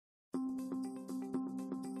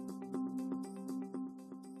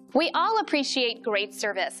We all appreciate great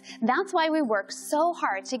service. That's why we work so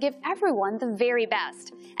hard to give everyone the very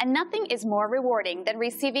best. And nothing is more rewarding than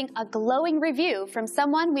receiving a glowing review from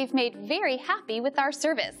someone we've made very happy with our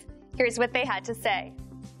service. Here's what they had to say.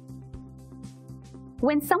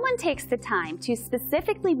 When someone takes the time to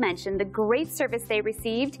specifically mention the great service they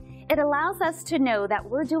received, it allows us to know that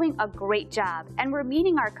we're doing a great job and we're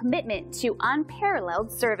meeting our commitment to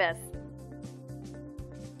unparalleled service.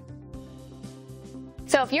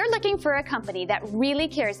 So if you're looking for a company that really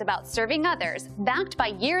cares about serving others, backed by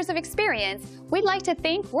years of experience, we'd like to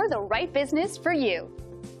think we're the right business for you.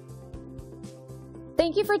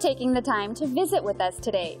 Thank you for taking the time to visit with us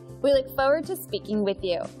today. We look forward to speaking with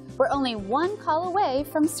you. We're only one call away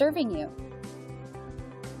from serving you.